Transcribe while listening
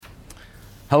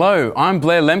Hello, I'm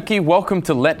Blair Lemke. Welcome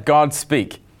to Let God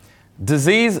Speak.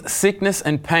 Disease, sickness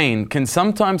and pain can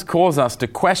sometimes cause us to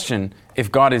question if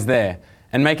God is there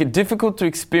and make it difficult to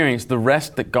experience the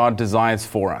rest that God desires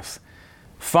for us.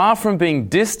 Far from being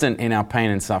distant in our pain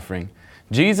and suffering,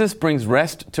 Jesus brings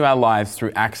rest to our lives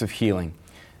through acts of healing.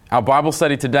 Our Bible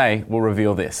study today will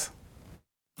reveal this.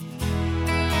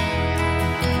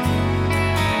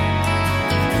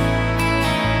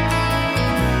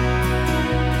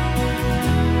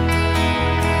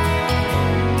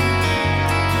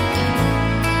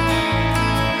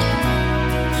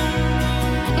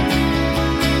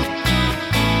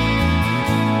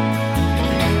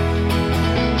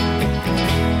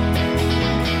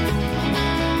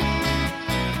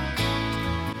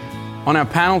 On our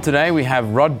panel today, we have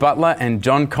Rod Butler and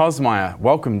John Kosmeyer.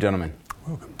 Welcome, gentlemen.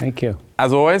 Welcome. Thank you.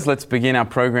 As always, let's begin our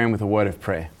program with a word of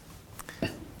prayer.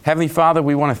 Heavenly Father,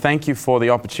 we want to thank you for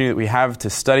the opportunity that we have to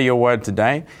study your word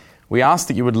today. We ask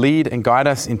that you would lead and guide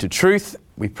us into truth.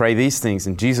 We pray these things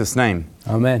in Jesus' name.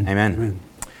 Amen. Amen.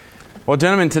 Well,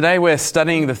 gentlemen, today we're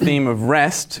studying the theme of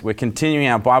rest. We're continuing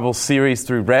our Bible series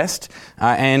through rest,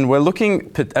 and we're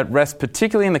looking at rest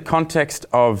particularly in the context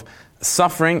of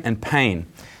suffering and pain.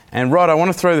 And Rod, I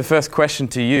want to throw the first question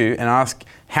to you and ask,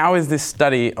 how is this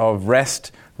study of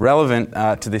rest relevant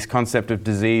to this concept of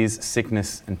disease,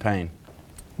 sickness and pain?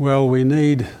 Well, we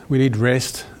need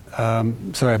rest so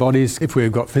our bodies, if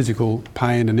we've got physical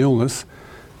pain and illness,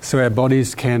 so our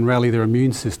bodies can rally their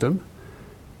immune system.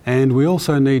 And we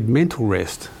also need mental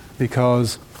rest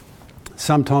because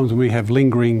sometimes when we have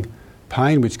lingering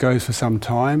pain, which goes for some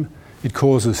time, it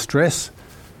causes stress.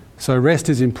 So rest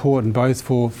is important both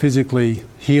for physically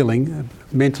healing,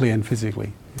 mentally and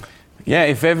physically. Yeah,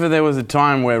 if ever there was a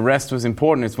time where rest was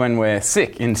important, it's when we're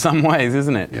sick in some ways,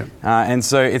 isn't it? Yep. And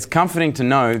so it's comforting to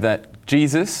know that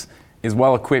Jesus is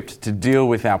well equipped to deal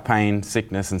with our pain,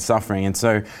 sickness and suffering. And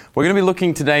so we're going to be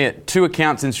looking today at two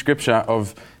accounts in Scripture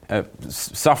of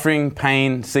suffering,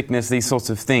 pain, sickness, these sorts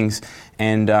of things,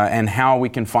 and how we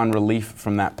can find relief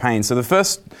from that pain. So the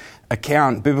first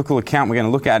biblical account we're going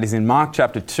to look at is in Mark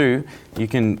chapter 2. You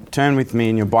can turn with me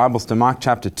in your Bibles to Mark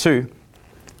chapter 2.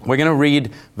 We're going to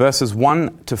read verses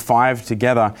 1 to 5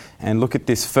 together and look at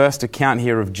this first account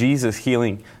here of Jesus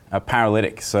healing a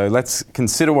paralytic. So let's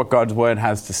consider what God's word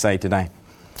has to say today.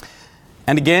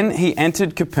 And again he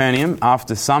entered Capernaum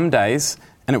after some days,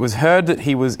 and it was heard that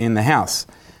he was in the house.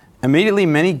 Immediately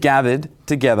many gathered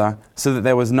together so that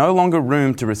there was no longer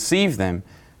room to receive them,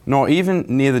 nor even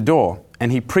near the door.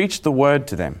 And he preached the word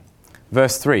to them.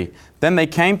 Verse 3, Then they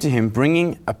came to him,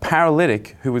 bringing a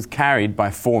paralytic who was carried by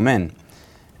 4 men.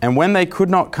 And when they could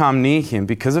not come near him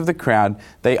because of the crowd,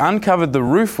 they uncovered the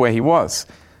roof where he was.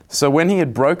 So when he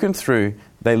had broken through,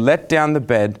 they let down the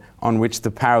bed on which the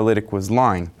paralytic was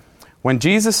lying. When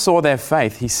Jesus saw their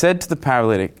faith, he said to the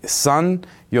paralytic, Son,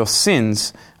 your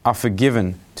sins are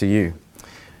forgiven to you.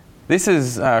 This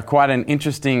is quite an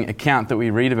interesting account that we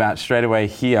read about straight away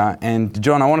here. And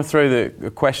John, I want to throw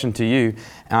the question to you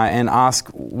and ask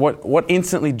what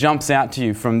instantly jumps out to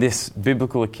you from this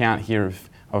biblical account here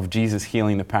of Jesus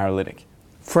healing the paralytic?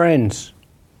 Friends.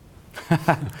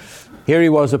 Here he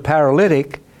was, a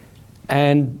paralytic,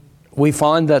 and we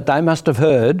find that they must have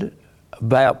heard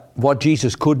about what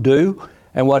Jesus could do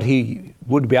and what he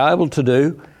would be able to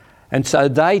do. And so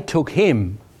they took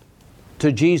him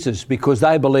to Jesus because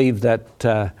they believed that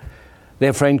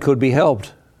their friend could be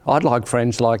helped. I'd like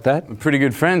friends like that. Pretty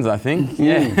good friends, I think.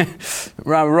 Yeah.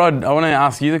 Rod, I want to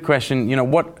ask you the question,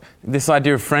 what this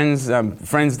idea of friends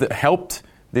that helped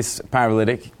this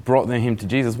paralytic, brought him to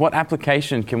Jesus, what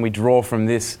application can we draw from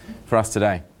this for us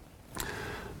today?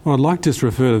 Well, I'd like to just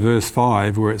refer to verse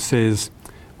 5 where it says,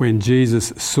 when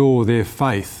Jesus saw their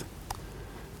faith.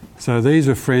 So these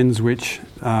are friends which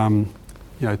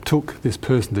took this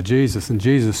person to Jesus, and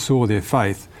Jesus saw their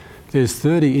faith. There's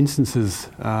 30 instances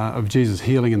of Jesus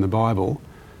healing in the Bible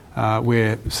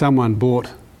where someone brought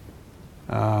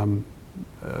a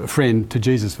friend to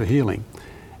Jesus for healing.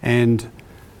 And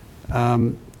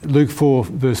Luke 4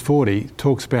 verse 40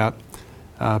 talks about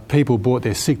people brought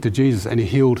their sick to Jesus and he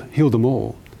healed them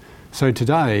all. So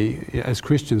today, as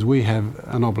Christians, we have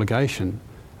an obligation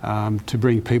to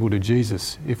bring people to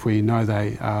Jesus if we know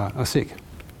they are sick.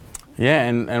 Yeah,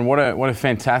 and what a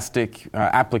fantastic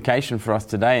application for us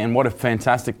today, and what a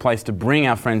fantastic place to bring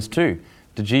our friends to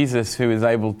Jesus, who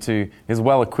is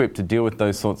well equipped to deal with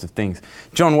those sorts of things.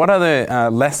 John, what other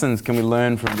lessons can we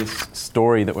learn from this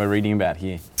story that we're reading about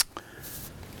here?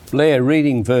 Blair,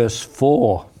 reading verse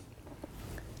 4.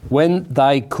 When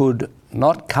they could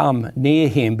not come near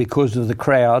him because of the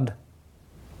crowd,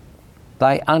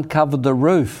 they uncovered the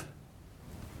roof.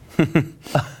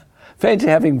 Fancy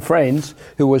having friends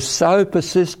who were so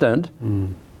persistent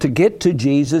to get to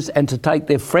Jesus and to take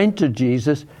their friend to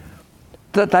Jesus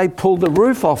that they pulled the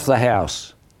roof off the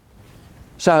house.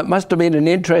 So it must have been an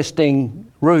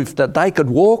interesting roof that they could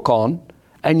walk on,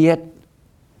 and yet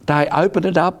they opened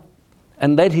it up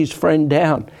and let his friend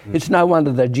down. It's no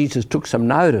wonder that Jesus took some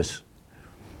notice.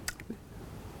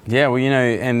 Yeah, well,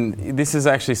 and this is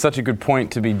actually such a good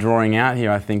point to be drawing out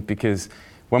here, I think, because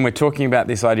when we're talking about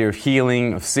this idea of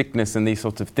healing, of sickness and these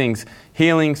sorts of things,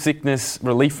 healing, sickness,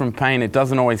 relief from pain, it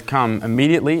doesn't always come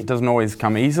immediately, it doesn't always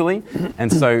come easily.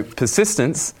 And so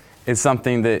persistence is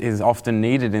something that is often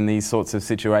needed in these sorts of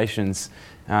situations.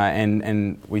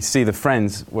 And we see the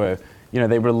friends were,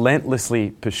 they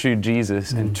relentlessly pursued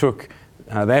Jesus and took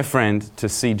their friend to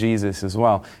see Jesus as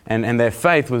well. And their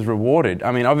faith was rewarded.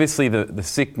 I mean, obviously the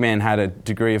sick man had a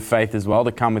degree of faith as well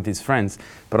to come with his friends.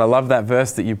 But I love that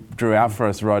verse that you drew out for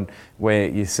us, Rod, where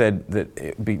you said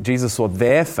that Jesus saw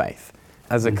their faith.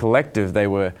 As a collective, they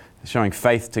were showing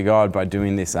faith to God by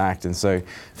doing this act. And so,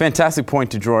 fantastic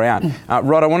point to draw out.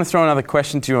 Rod, I want to throw another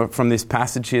question to you from this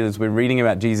passage here as we're reading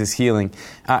about Jesus healing.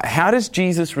 How does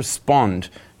Jesus respond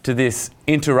to this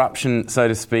interruption, so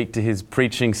to speak, to his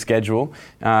preaching schedule?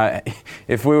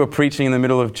 If we were preaching in the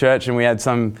middle of church and we had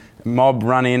some mob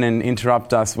run in and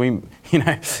interrupt us,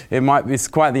 it's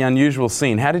quite the unusual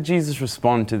scene. How did Jesus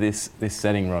respond to this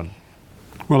setting, Rod?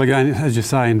 Well, again, as you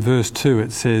say, in verse 2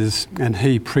 it says, and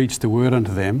he preached the word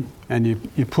unto them, and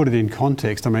you put it in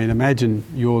context. I mean, imagine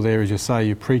you're there, as you say,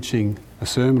 you're preaching a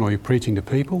sermon or you're preaching to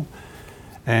people,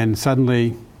 and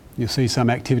suddenly you see some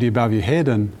activity above your head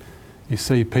and you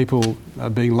see people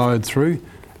being lowered through.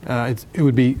 It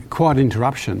would be quite an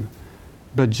interruption.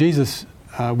 But Jesus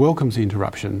welcomes the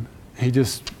interruption. He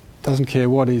just doesn't care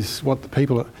what the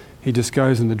people are. He just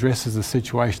goes and addresses the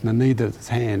situation, the need that's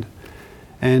at hand.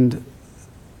 And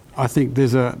I think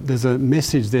there's a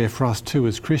message there for us too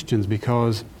as Christians,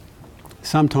 because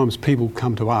sometimes people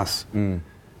come to us and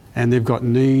they've got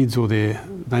needs or they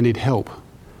need help,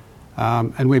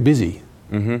 and we're busy.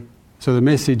 Mm-hmm. So the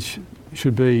message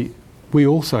should be, we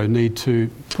also need to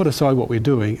put aside what we're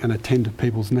doing and attend to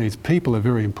people's needs. People are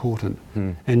very important.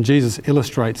 And Jesus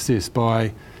illustrates this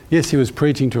by, yes, he was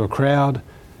preaching to a crowd,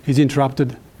 he's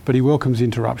interrupted, but he welcomes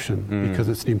interruption because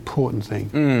it's an important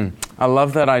thing. I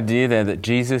love that idea there that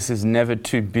Jesus is never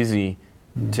too busy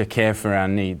to care for our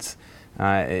needs.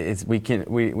 We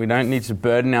don't need to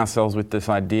burden ourselves with this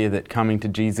idea that coming to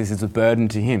Jesus is a burden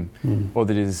to him, or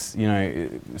that is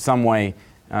some way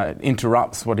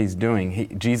interrupts what he's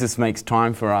doing. Jesus makes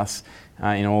time for us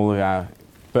in all of our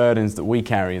burdens that we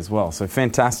carry as well. So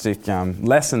fantastic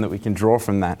lesson that we can draw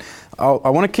from that. I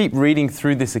want to keep reading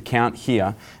through this account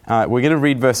here. We're going to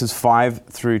read verses 5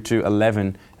 through to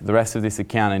 11, the rest of this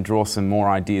account, and draw some more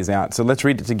ideas out. So let's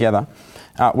read it together.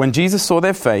 When Jesus saw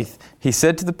their faith, he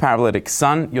said to the paralytic,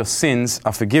 "Son, your sins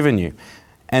are forgiven you."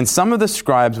 And some of the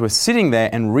scribes were sitting there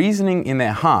and reasoning in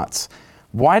their hearts,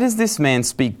 "Why does this man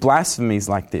speak blasphemies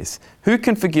like this? Who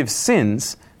can forgive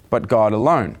sins but God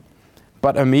alone?"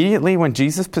 But immediately when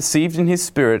Jesus perceived in his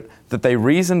spirit that they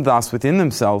reasoned thus within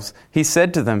themselves, he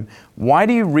said to them, "Why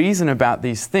do you reason about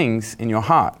these things in your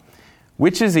heart?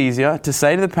 Which is easier, to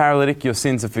say to the paralytic, 'Your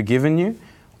sins are forgiven you,'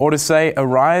 or to say,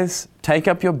 'Arise, take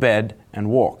up your bed and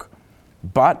walk'?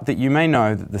 But that you may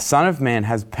know that the Son of Man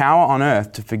has power on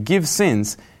earth to forgive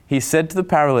sins," he said to the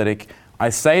paralytic, "I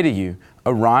say to you,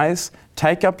 arise,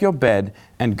 take up your bed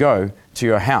and go to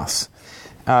your house."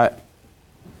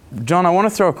 John, I want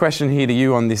to throw a question here to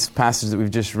you on this passage that we've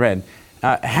just read.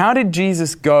 How did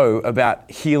Jesus go about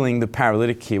healing the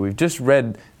paralytic here? We've just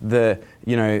read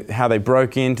how they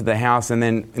broke into the house, and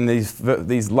then in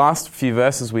these last few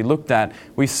verses we looked at,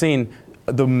 we've seen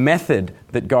the method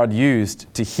that God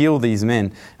used to heal these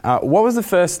men. What was the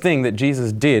first thing that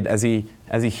Jesus did as he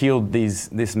healed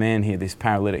this man here, this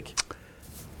paralytic?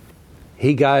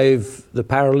 He gave the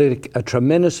paralytic a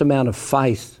tremendous amount of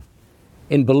faith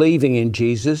in believing in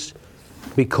Jesus,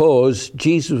 because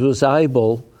Jesus was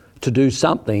able to do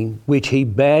something which he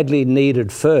badly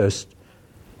needed first.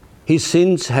 His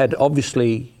sins had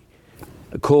obviously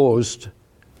caused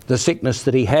the sickness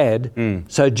that he had,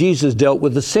 so Jesus dealt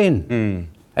with the sin.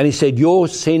 And he said, "Your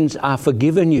sins are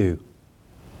forgiven you."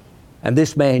 And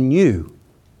this man knew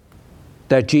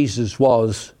that Jesus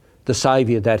was the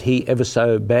Saviour that he ever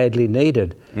so badly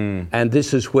needed. And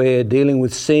this is where dealing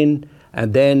with sin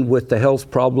and then with the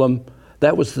health problem,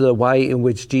 that was the way in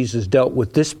which Jesus dealt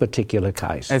with this particular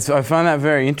case. And so I find that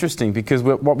very interesting, because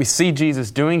what we see Jesus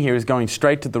doing here is going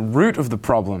straight to the root of the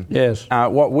problem. Yes.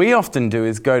 What we often do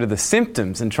is go to the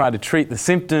symptoms and try to treat the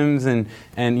symptoms and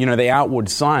the outward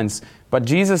signs. But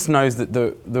Jesus knows that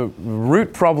the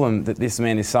root problem that this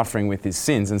man is suffering with is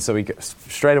sins. And so he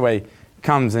straight away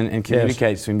comes and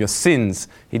communicates to him, your sins.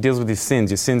 He deals with his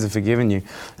sins. Your sins are forgiven you.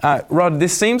 Rod,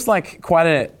 this seems like quite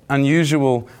an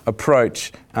unusual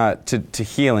approach to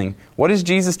healing. What is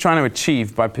Jesus trying to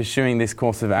achieve by pursuing this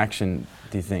course of action,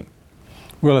 do you think?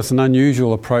 Well, it's an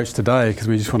unusual approach today because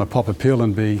we just want to pop a pill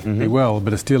and be well,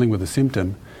 but it's dealing with a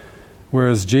symptom.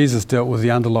 Whereas Jesus dealt with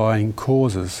the underlying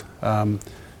causes.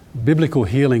 Biblical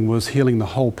healing was healing the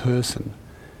whole person.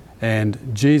 And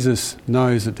Jesus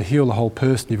knows that to heal the whole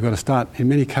person, you've got to start, in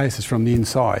many cases, from the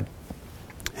inside.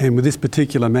 And with this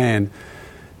particular man,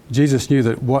 Jesus knew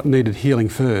that what needed healing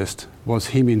first was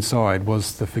him inside,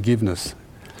 was the forgiveness.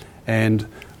 And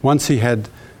once he had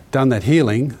done that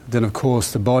healing, then of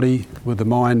course the body, with the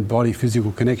mind-body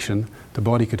physical connection, the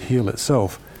body could heal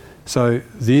itself. So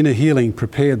the inner healing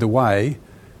prepared the way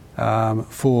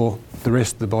for the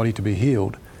rest of the body to be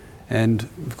healed. And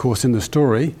of course in the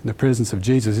story, in the presence of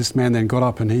Jesus, this man then got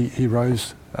up and he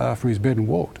rose from his bed and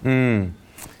walked.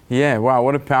 Yeah, wow,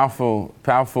 what a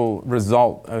powerful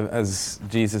result as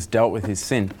Jesus dealt with his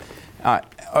sin.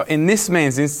 In this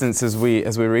man's instance, as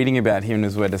we're reading about him and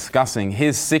as we're discussing,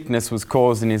 his sickness was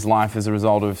caused in his life as a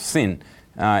result of sin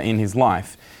in his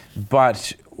life.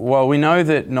 But while we know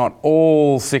that not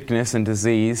all sickness and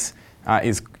disease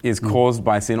is caused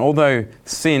by sin, although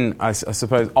sin, I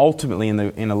suppose, ultimately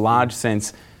in a large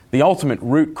sense, the ultimate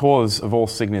root cause of all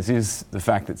sickness is the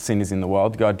fact that sin is in the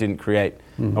world. God didn't create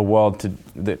a world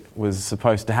that was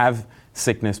supposed to have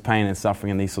sickness, pain and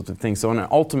suffering and these sorts of things. So in an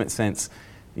ultimate sense,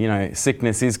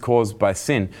 sickness is caused by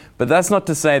sin. But that's not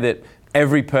to say that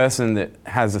every person that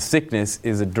has a sickness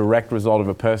is a direct result of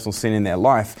a personal sin in their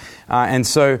life. And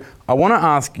so I want to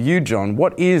ask you, John,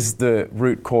 what is the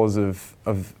root cause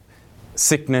of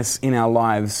sickness in our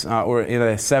lives? Or are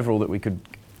there several that we could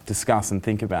discuss and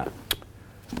think about?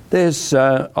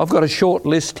 I've got a short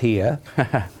list here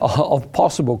of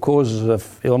possible causes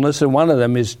of illness, and one of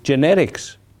them is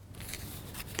genetics.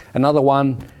 Another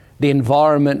one, the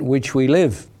environment in which we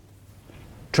live.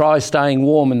 Try staying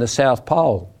warm in the South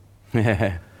Pole. We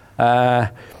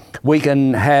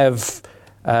can have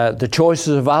the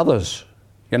choices of others.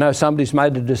 Somebody's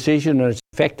made a decision and it's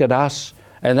affected us,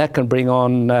 and that can bring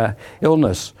on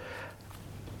illness.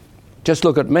 Just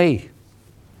look at me.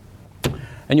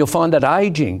 And you'll find that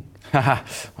ageing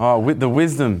with the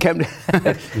wisdom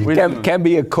can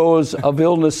be a cause of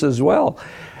illness as well.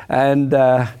 And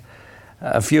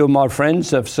a few of my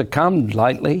friends have succumbed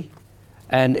lately,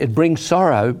 and it brings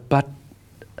sorrow, but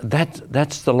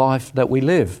that's the life that we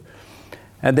live.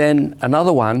 And then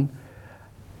another one,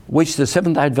 which the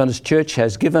Seventh-day Adventist Church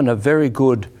has given a very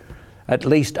good, at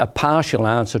least a partial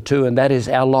answer to, and that is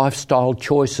our lifestyle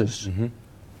choices.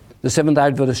 The Seventh-day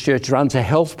Adventist Church runs a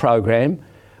health program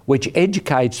which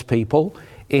educates people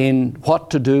in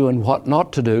what to do and what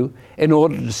not to do in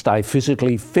order to stay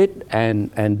physically fit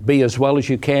and be as well as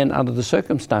you can under the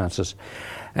circumstances.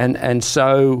 And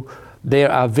so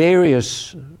there are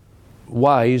various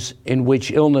ways in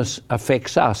which illness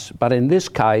affects us. But in this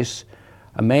case,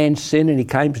 a man sinned and he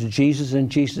came to Jesus and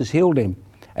Jesus healed him.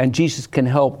 And Jesus can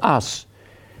help us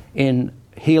in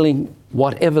healing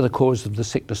whatever the cause of the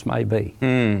sickness may be.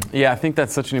 Yeah, I think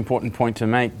that's such an important point to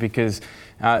make, because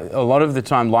a lot of the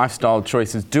time lifestyle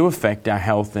choices do affect our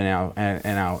health and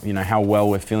our how well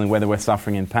we're feeling, whether we're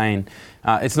suffering in pain.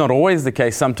 It's not always the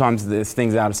case. Sometimes there's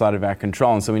things outside of our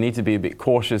control, and so we need to be a bit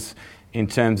cautious in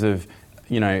terms of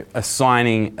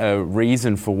assigning a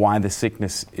reason for why the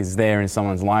sickness is there in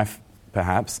someone's life,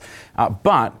 perhaps.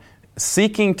 But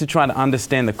seeking to try to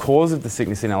understand the cause of the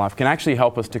sickness in our life can actually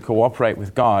help us to cooperate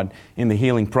with God in the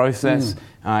healing process.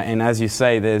 And as you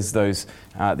say, there's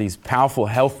these powerful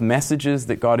health messages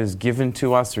that God has given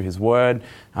to us through His Word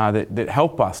that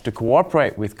help us to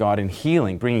cooperate with God in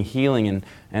healing, bringing healing and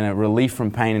a relief from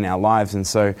pain in our lives. And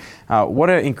so what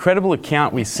an incredible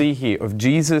account we see here of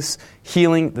Jesus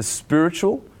healing the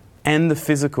spiritual and the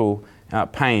physical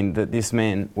pain that this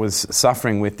man was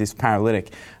suffering with, this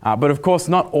paralytic. But of course,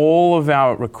 not all of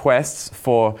our requests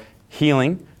for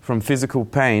healing from physical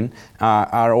pain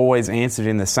are always answered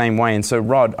in the same way. And so,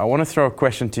 Rod, I want to throw a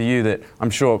question to you that I'm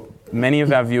sure many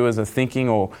of our viewers are thinking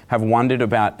or have wondered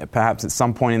about perhaps at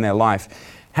some point in their life.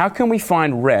 How can we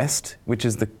find rest, which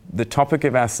is the topic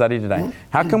of our study today,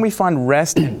 how can we find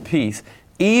rest and peace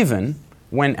even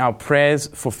when our prayers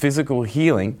for physical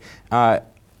healing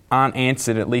aren't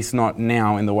answered, at least not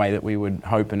now, in the way that we would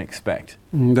hope and expect?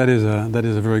 That is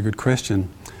a very good question.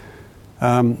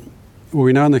 Well,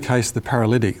 we know in the case of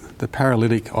the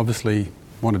paralytic obviously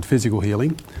wanted physical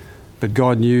healing, but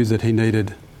God knew that he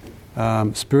needed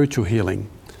spiritual healing.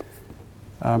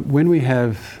 when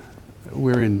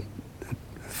we're in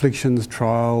afflictions,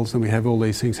 trials, and we have all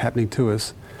these things happening to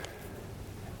us,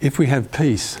 if we have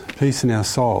peace in our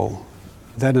soul,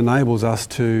 that enables us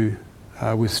to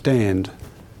withstand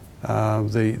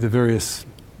the various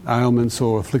ailments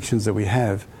or afflictions that we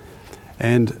have.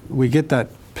 And we get that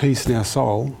peace in our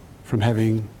soul from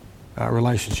having a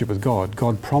relationship with God.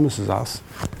 God promises us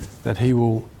that He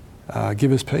will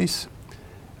give us peace,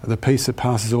 the peace that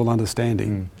passes all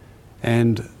understanding.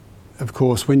 And of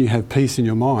course, when you have peace in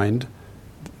your mind,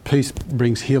 peace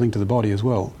brings healing to the body as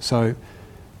well. So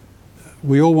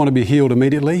we all want to be healed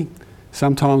immediately.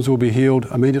 Sometimes we'll be healed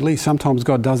immediately. Sometimes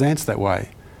God does answer that way,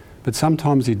 but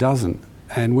sometimes He doesn't.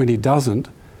 And when He doesn't,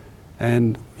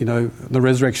 and the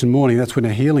resurrection morning, that's when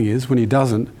our healing is. When He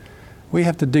doesn't, we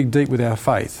have to dig deep with our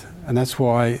faith. And that's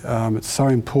why it's so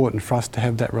important for us to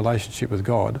have that relationship with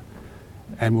God,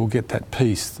 and we'll get that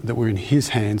peace that we're in His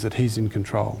hands, that He's in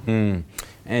control.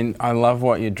 And I love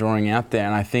what you're drawing out there,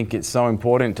 and I think it's so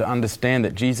important to understand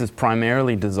that Jesus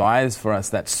primarily desires for us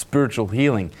that spiritual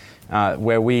healing,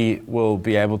 where we will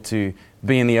be able to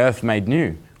be in the earth made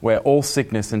new, where all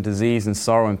sickness and disease and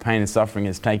sorrow and pain and suffering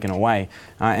is taken away.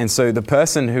 And so the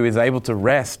person who is able to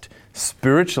rest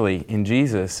spiritually in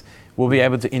Jesus will be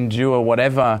able to endure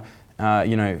whatever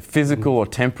physical or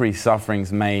temporary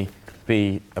sufferings may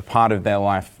be a part of their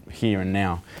life here and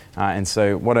now. And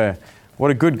so what a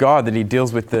good God that He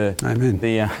deals with the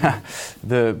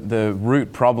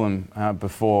root problem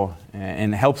before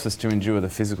and helps us to endure the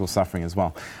physical suffering as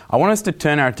well. I want us to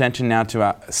turn our attention now to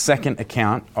our second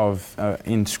account of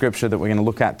in Scripture that we're going to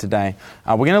look at today.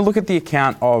 We're going to look at the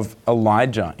account of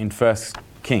Elijah in 1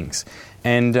 Kings.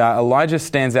 And Elijah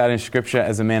stands out in Scripture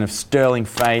as a man of sterling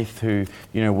faith who,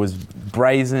 was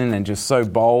brazen and just so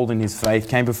bold in his faith,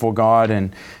 came before God,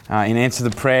 and in answer to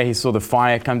the prayer, he saw the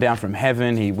fire come down from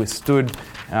heaven. He withstood,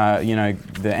 the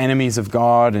enemies of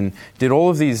God and did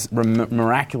all of these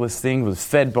miraculous things, was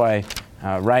fed by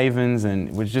ravens,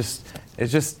 and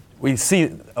we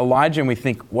see Elijah and we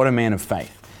think, what a man of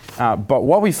faith. But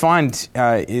what we find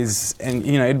is, and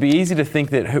it'd be easy to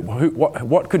think that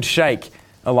what could shake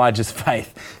Elijah's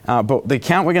faith. But the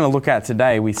account we're going to look at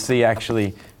today, we see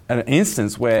actually an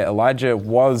instance where Elijah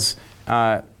was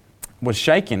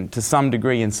shaken to some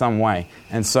degree in some way.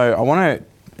 And so I want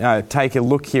to take a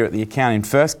look here at the account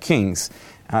in 1 Kings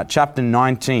chapter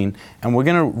 19, and we're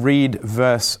going to read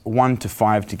verse 1 to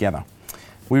 5 together.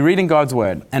 We read in God's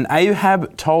word, "And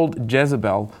Ahab told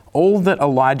Jezebel all that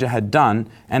Elijah had done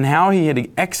and how he had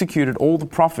executed all the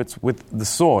prophets with the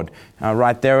sword."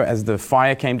 Right there, as the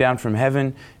fire came down from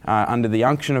heaven, under the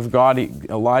unction of God,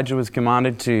 Elijah was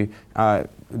commanded to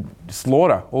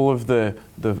slaughter all of the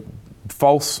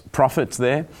false prophets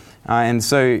there. And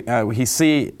so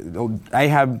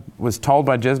Ahab was told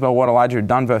by Jezebel what Elijah had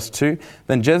done, verse 2.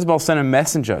 "Then Jezebel sent a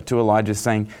messenger to Elijah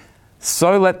saying,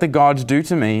 'So let the gods do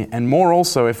to me, and more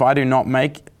also, if I do not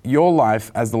make your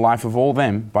life as the life of all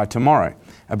them by tomorrow,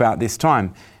 about this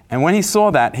time.' And when he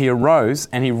saw that, he arose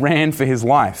and he ran for his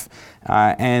life.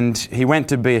 And he went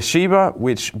to Beersheba,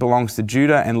 which belongs to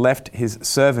Judah, and left his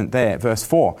servant there." Verse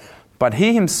 4. "But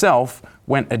he himself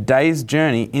went a day's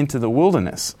journey into the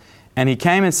wilderness. And he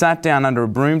came and sat down under a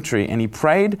broom tree, and he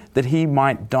prayed that he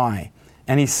might die.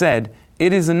 And he said,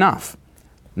 'It is enough.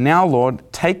 Now, Lord,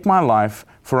 take my life,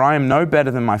 for I am no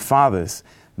better than my fathers.'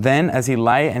 Then, as he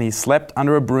lay and he slept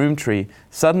under a broom tree,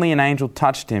 suddenly an angel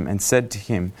touched him and said to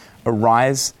him,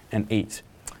 'Arise and eat.'"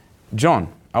 John,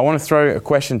 I want to throw a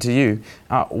question to you.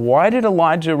 Why did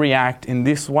Elijah react in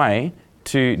this way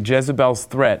to Jezebel's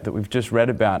threat that we've just read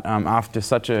about after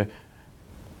such a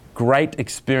great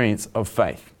experience of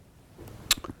faith?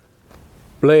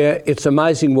 Blair, it's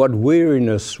amazing what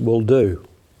weariness will do.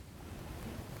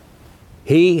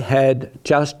 He had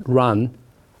just run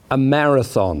a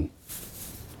marathon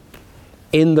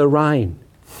in the rain.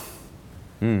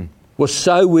 Was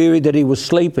so weary that he was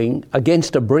sleeping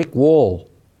against a brick wall.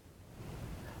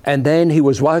 And then he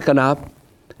was woken up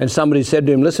and somebody said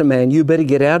to him, "Listen, man, you better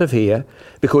get out of here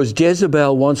because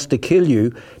Jezebel wants to kill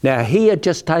you." Now, he had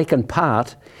just taken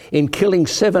part in killing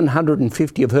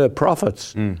 750 of her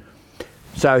prophets.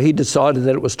 So he decided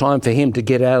that it was time for him to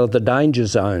get out of the danger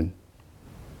zone.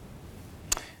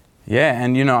 Yeah,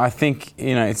 and I think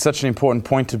it's such an important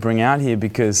point to bring out here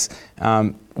because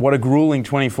what a grueling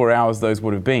 24 hours those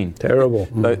would have been. Terrible.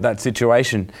 That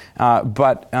situation.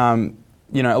 But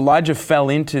Elijah fell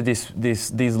into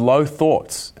these low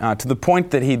thoughts to the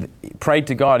point that he prayed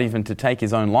to God even to take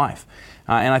his own life.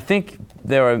 And I think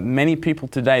there are many people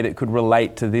today that could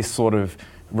relate to this sort of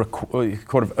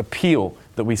appeal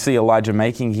that we see Elijah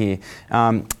making here.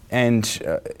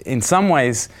 in some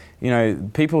ways,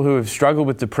 people who have struggled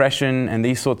with depression and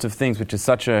these sorts of things, which is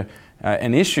such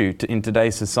an issue in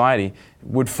today's society,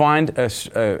 would find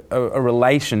a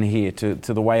relation here to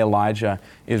the way Elijah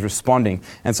is responding.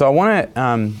 And so I want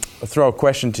to throw a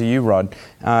question to you, Rod.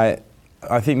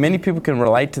 I think many people can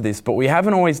relate to this, but we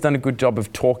haven't always done a good job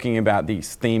of talking about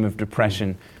this theme of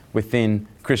depression within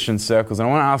Christian circles. And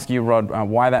I want to ask you, Rod,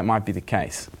 why that might be the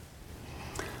case.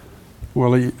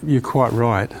 Well, you're quite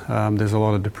right. There's a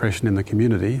lot of depression in the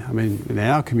community. I mean, in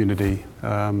our community,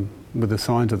 with the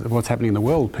signs of what's happening in the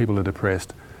world, people are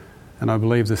depressed. And I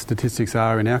believe the statistics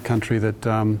are in our country that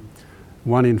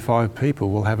 1 in 5 people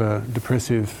will have a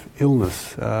depressive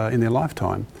illness in their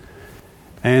lifetime.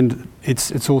 And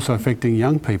it's also affecting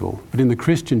young people. But in the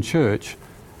Christian church,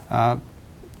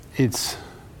 it's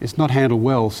not handled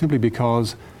well simply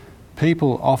because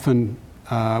people often,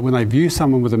 when they view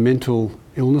someone with a mental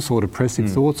illness or depressive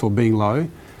thoughts or being low,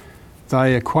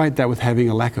 they equate that with having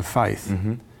a lack of faith.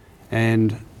 Mm-hmm.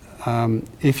 And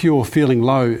if you're feeling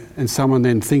low and someone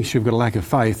then thinks you've got a lack of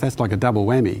faith, that's like a double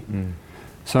whammy.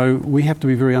 So we have to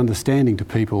be very understanding to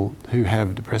people who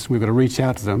have depression. We've got to reach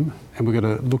out to them and we've got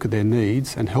to look at their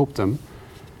needs and help them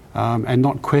and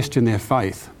not question their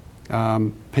faith.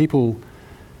 People,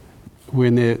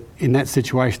 when they're in that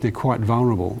situation, they're quite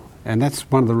vulnerable. And that's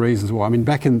one of the reasons why. I mean,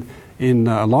 back in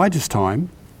Elijah's time,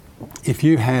 if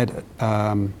you had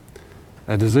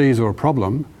a disease or a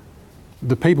problem,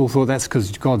 the people thought that's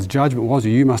because God's judgment was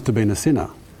you must have been a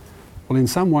sinner. Well, in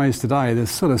some ways today, the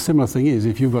sort of similar thing is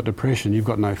if you've got depression, you've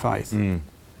got no faith. And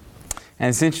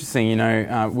it's interesting,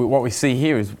 what we see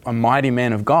here is a mighty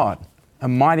man of God, a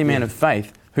mighty man of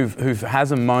faith who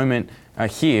has a moment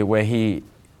here where he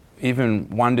even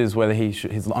wonders whether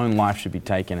his own life should be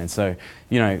taken. And so,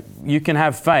 you can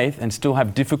have faith and still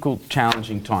have difficult,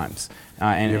 challenging times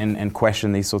and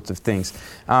question these sorts of things.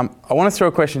 I want to throw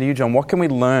a question to you, John. What can we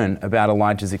learn about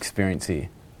Elijah's experience here?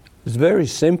 It's very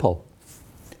simple.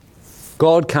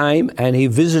 God came and he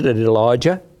visited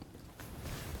Elijah,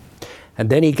 and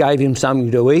then he gave him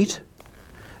something to eat,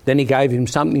 then he gave him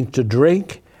something to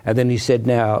drink, and then he said,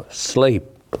 now sleep.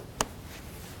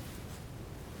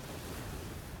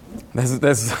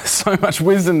 There's so much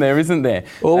wisdom there, isn't there?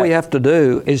 All we have to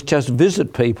do is just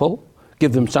visit people,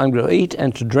 give them something to eat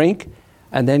and to drink,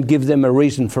 and then give them a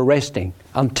reason for resting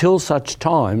until such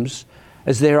times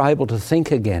as they're able to think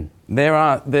again. There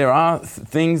are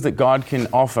things that God can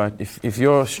offer. If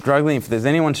you're struggling, if there's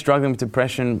anyone struggling with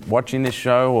depression watching this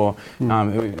show, or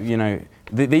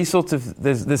these sorts of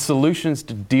there's solutions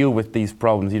to deal with these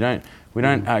problems.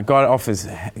 God offers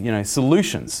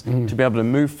solutions to be able to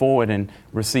move forward and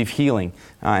receive healing.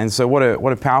 And so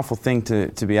what a powerful thing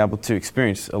to be able to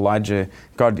experience.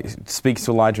 God speaks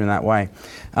to Elijah in that way.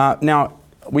 Now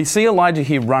we see Elijah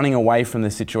here running away from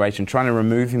the situation, trying to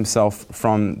remove himself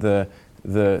from the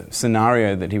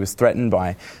scenario that he was threatened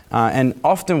by. And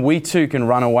often we too can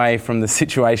run away from the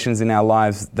situations in our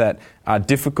lives that are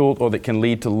difficult or that can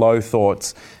lead to low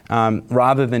thoughts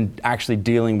rather than actually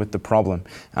dealing with the problem.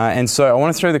 And so I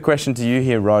want to throw the question to you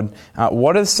here, Rod.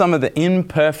 What are some of the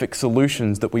imperfect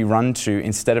solutions that we run to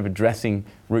instead of addressing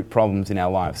root problems in our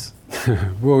lives?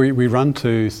 Well, we run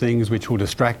to things which will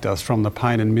distract us from the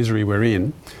pain and misery we're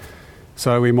in.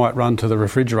 So we might run to the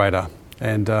refrigerator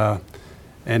and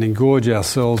engorge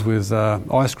ourselves with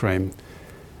ice cream.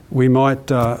 We might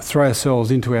throw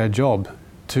ourselves into our job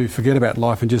to forget about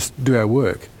life and just do our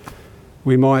work.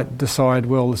 We might decide,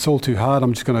 well, it's all too hard,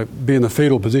 I'm just going to be in the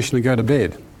fetal position and go to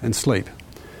bed and sleep.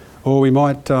 Or we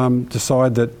might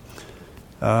decide that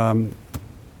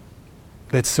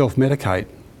let's self-medicate.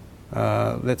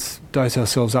 Let's dose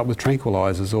ourselves up with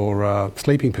tranquilizers or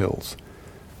sleeping pills.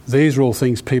 These are all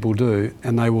things people do,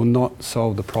 and they will not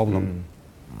solve the problem.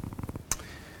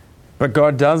 But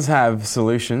God does have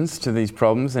solutions to these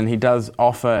problems, and He does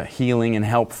offer healing and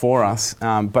help for us.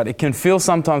 But it can feel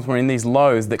sometimes we're in these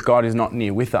lows that God is not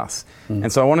near with us.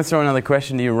 And so I want to throw another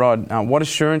question to you, Rod. What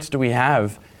assurance do we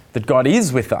have that God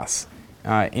is with us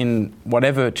in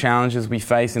whatever challenges we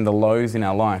face in the lows in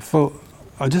our life? Well,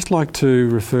 I'd just like to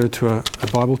refer to a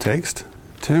Bible text.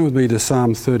 Turn with me to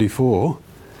Psalm 34,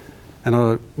 and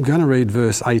I'm going to read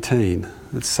verse 18.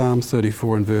 It's Psalm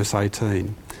 34 and verse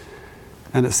 18.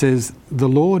 And it says, "The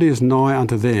Lord is nigh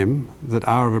unto them that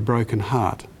are of a broken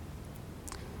heart,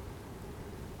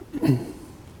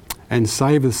 and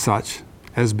saveth such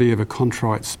as be of a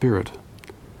contrite spirit."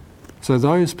 So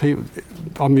those people,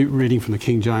 I'm reading from the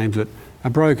King James, that a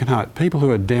broken heart, people who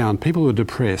are down, people who are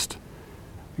depressed,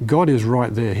 God is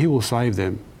right there. He will save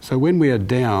them. So when we are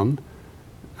down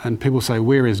and people say,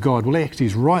 "Where is God?" Well, actually,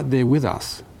 He's right there with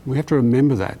us. We have to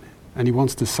remember that, and He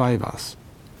wants to save us.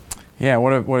 Yeah,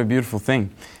 what a beautiful thing.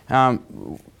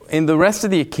 In the rest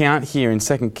of the account here in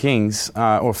 2 Kings,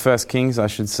 or 1 Kings, I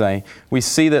should say, we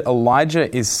see that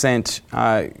Elijah is sent.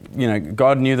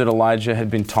 God knew that Elijah had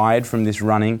been tired from this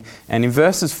running. And in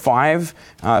verses 5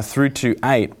 through to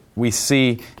 8, we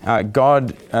see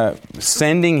God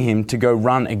sending him to go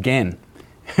run again,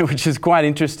 which is quite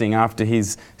interesting after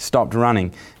he's stopped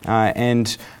running. I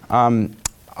want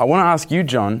to ask you,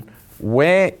 John,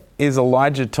 where is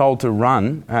Elijah told to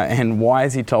run, and why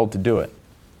is he told to do it?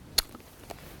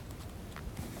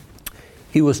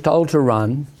 He was told to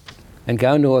run and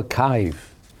go into a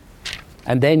cave.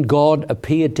 And then God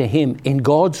appeared to him in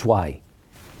God's way.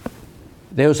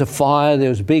 There was a fire, there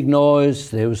was a big noise,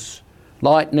 there was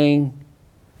lightning.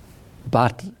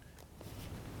 But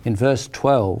in verse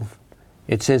 12,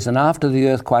 it says, "And after the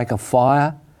earthquake a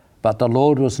fire, but the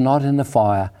Lord was not in the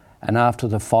fire, and after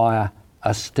the fire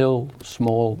a still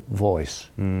small voice."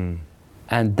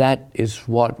 And that is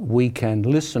what we can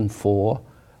listen for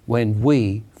when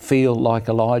we feel like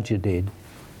Elijah did,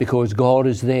 because God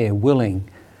is there willing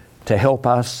to help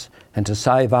us and to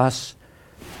save us,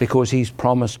 because he's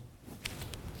promised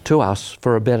to us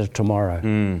for a better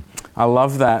tomorrow. I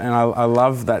love that, and I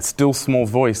love that still small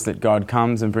voice that God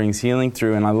comes and brings healing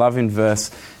through. And I love in verse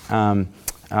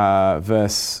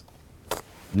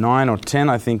 9 or 10,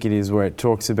 I think it is, where it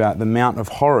talks about the Mount of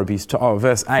Horeb.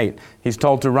 Verse 8, he's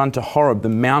told to run to Horeb, the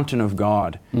mountain of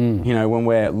God. When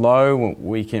we're low,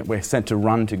 we're sent to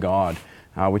run to God,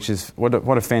 which is what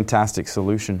a fantastic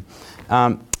solution.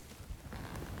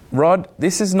 Rod,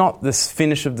 this is not the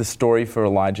finish of the story for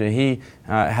Elijah. He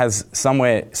he's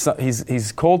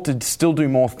called to still do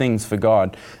more things for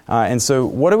God. And so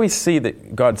what do we see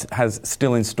that God has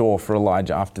still in store for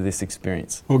Elijah after this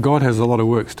experience? Well, God has a lot of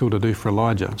work still to do for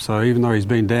Elijah. So even though he's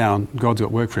been down, God's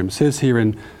got work for him. It says here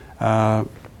in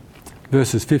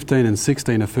verses 15 and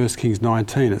 16 of 1 Kings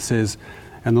 19, it says,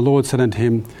 "And the Lord said unto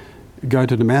him, Go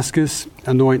to Damascus,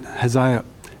 anoint Hazael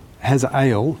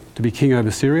to be king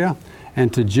over Syria,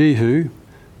 and to Jehu,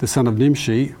 the son of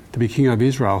Nimshi, to be king over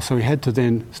Israel." So he had to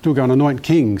then still go and anoint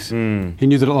kings. He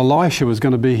knew that Elisha was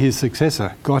going to be his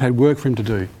successor. God had work for him to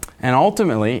do. And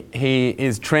ultimately, he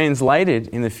is translated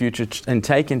in the future and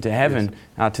taken to heaven,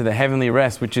 to the heavenly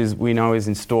rest, which we know is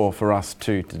in store for us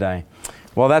too today.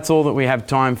 Well, that's all that we have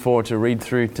time for to read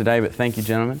through today, but thank you,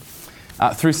 gentlemen.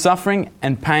 Through suffering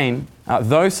and pain,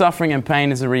 though suffering and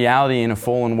pain is a reality in a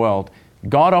fallen world,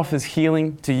 God offers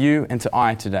healing to you and to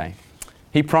I today.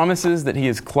 He promises that he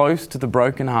is close to the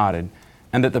brokenhearted,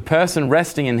 and that the person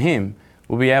resting in him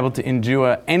will be able to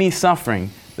endure any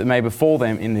suffering that may befall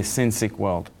them in this sin-sick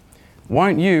world.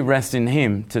 Won't you rest in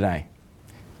him today?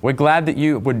 We're glad that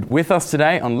you were with us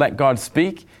today on Let God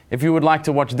Speak. If you would like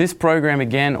to watch this program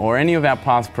again or any of our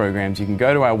past programs, you can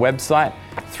go to our website,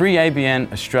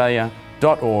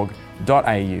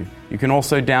 3abnaustralia.org.au. You can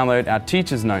also download our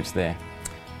teacher's notes there.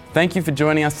 Thank you for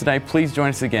joining us today. Please join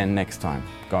us again next time.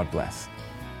 God bless.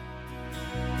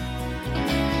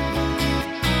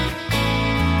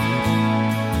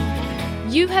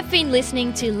 You have been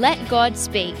listening to Let God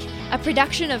Speak, a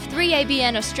production of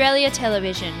 3ABN Australia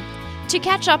Television. To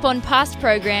catch up on past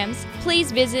programs,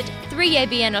 please visit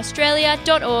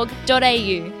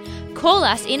 3abnaustralia.org.au. Call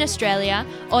us in Australia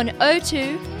on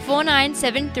 02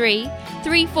 4973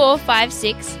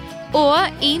 3456 or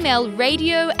email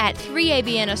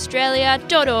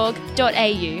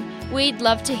radio@3abnaustralia.org.au. We'd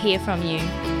love to hear from you.